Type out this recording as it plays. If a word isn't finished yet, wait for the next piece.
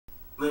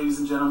Ladies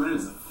and gentlemen, it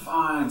is a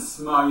fine,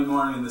 smoggy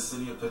morning in the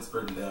city of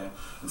Pittsburgh today,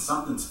 and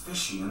something's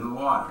fishy in the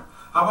water.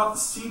 How about the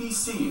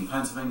CDC and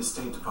Pennsylvania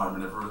State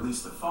Department have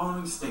released the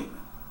following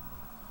statement.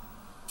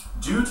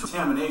 Due to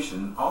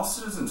contamination, all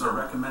citizens are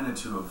recommended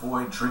to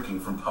avoid drinking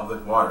from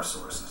public water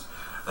sources.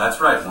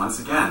 That's right, once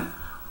again,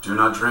 do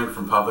not drink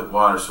from public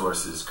water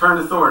sources.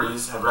 Current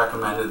authorities have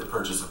recommended the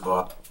purchase of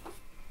water.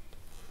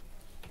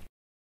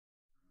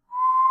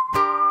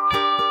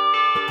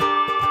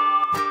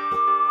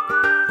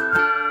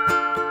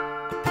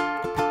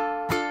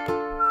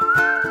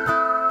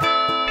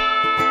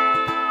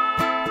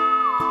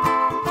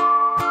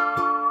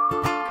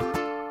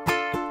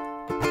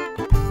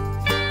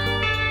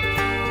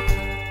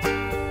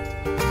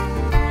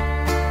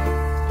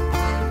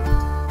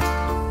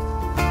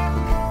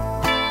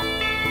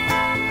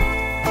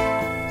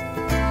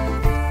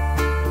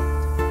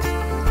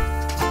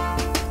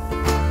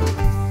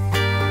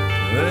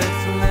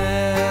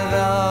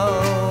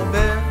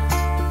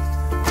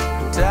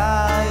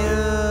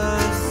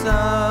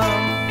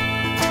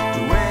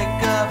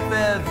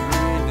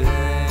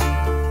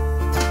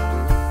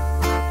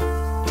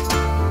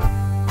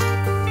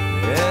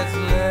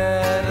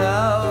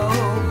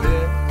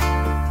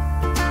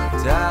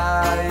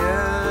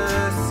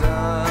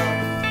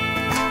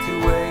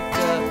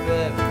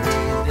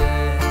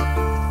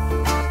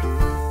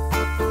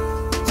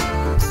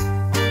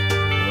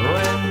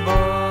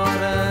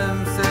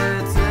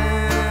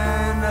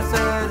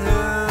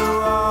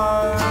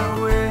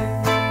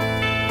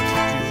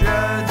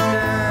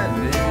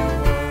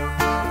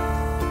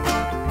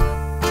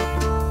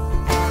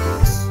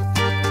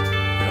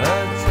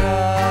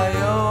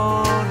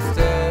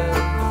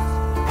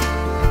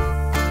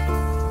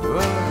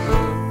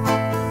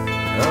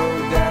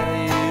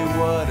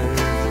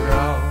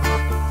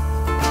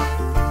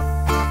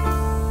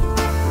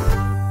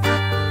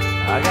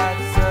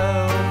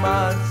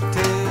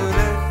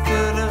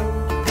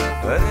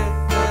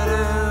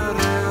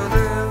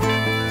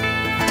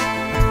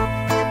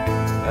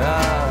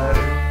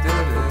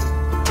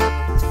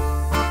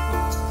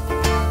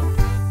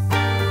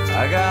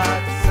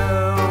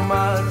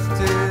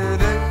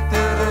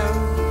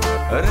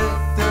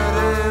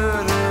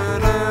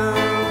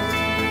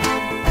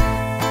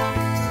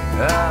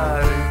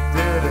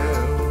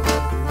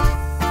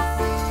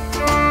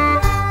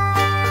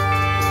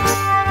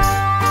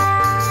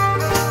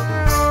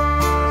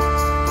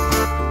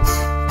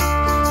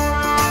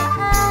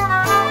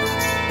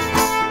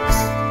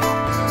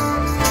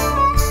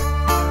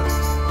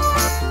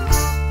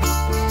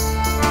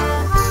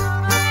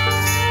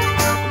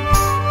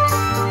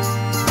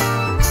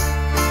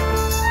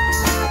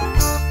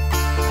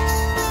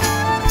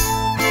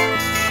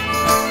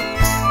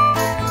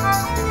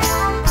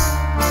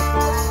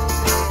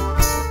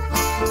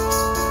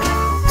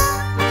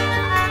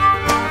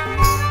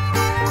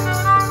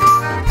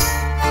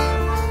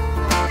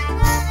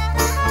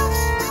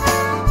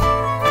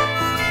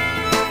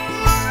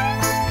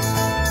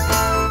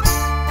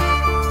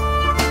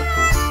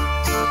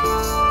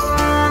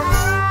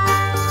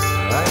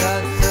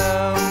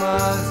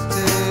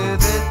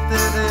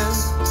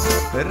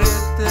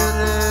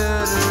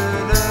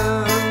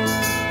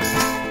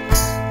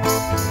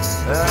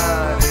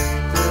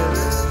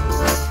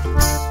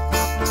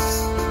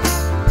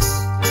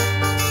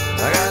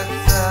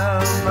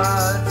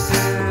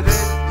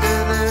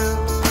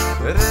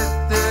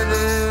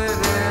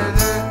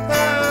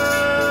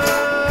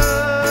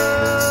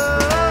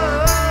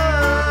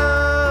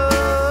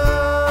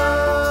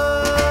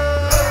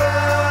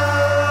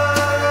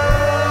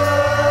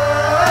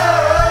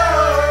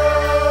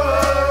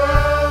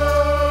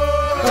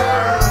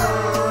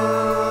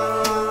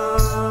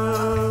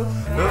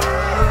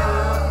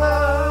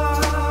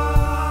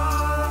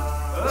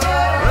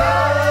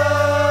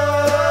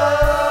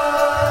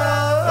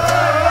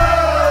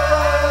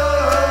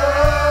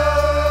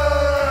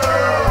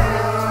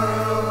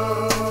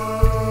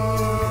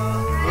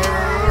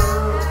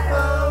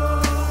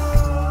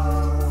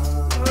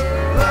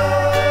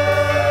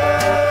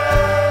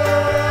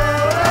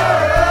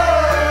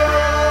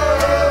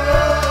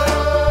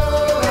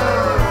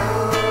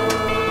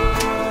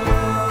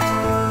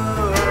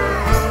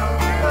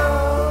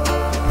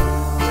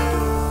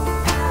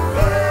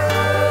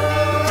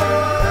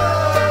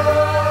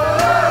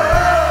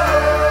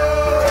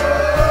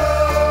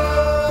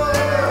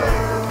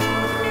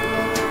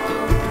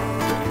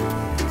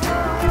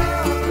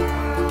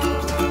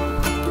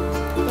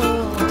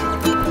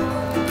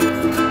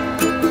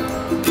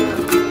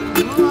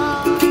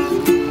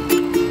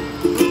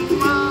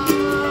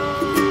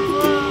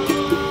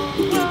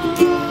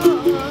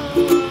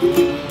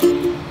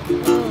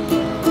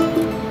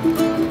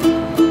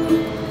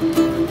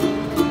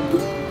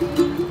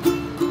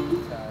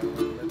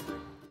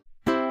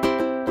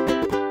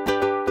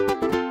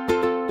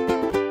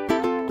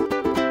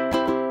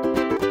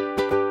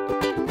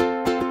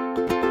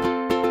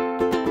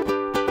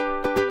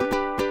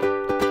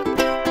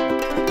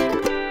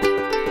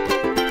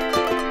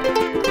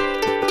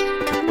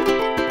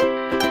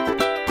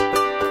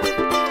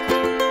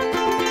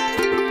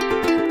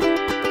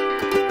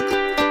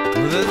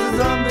 There's a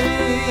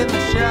zombie in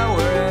the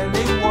shower and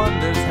he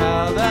wonders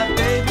how that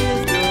baby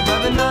is doing. By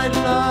the night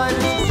light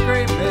is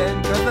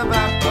screaming cause the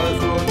vampires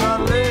will not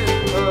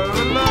leave her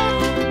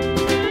alone.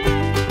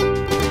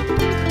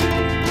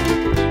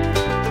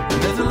 And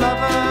there's a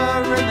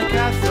lover in the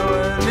castle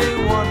and he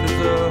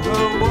wonders,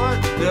 what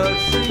does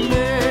she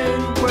mean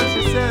when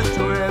she says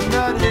to him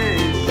that he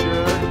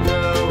should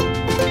know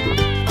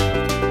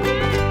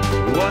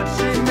what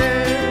she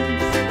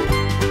means,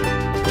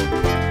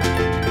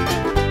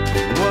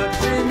 what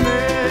she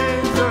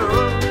means,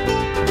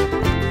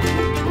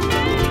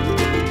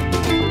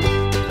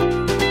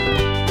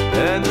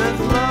 And there's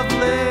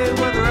lovely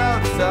weather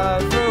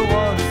outside for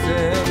once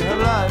in her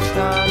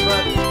lifetime,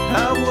 but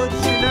how would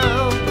she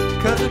know?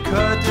 Cause the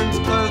curtains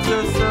close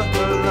her so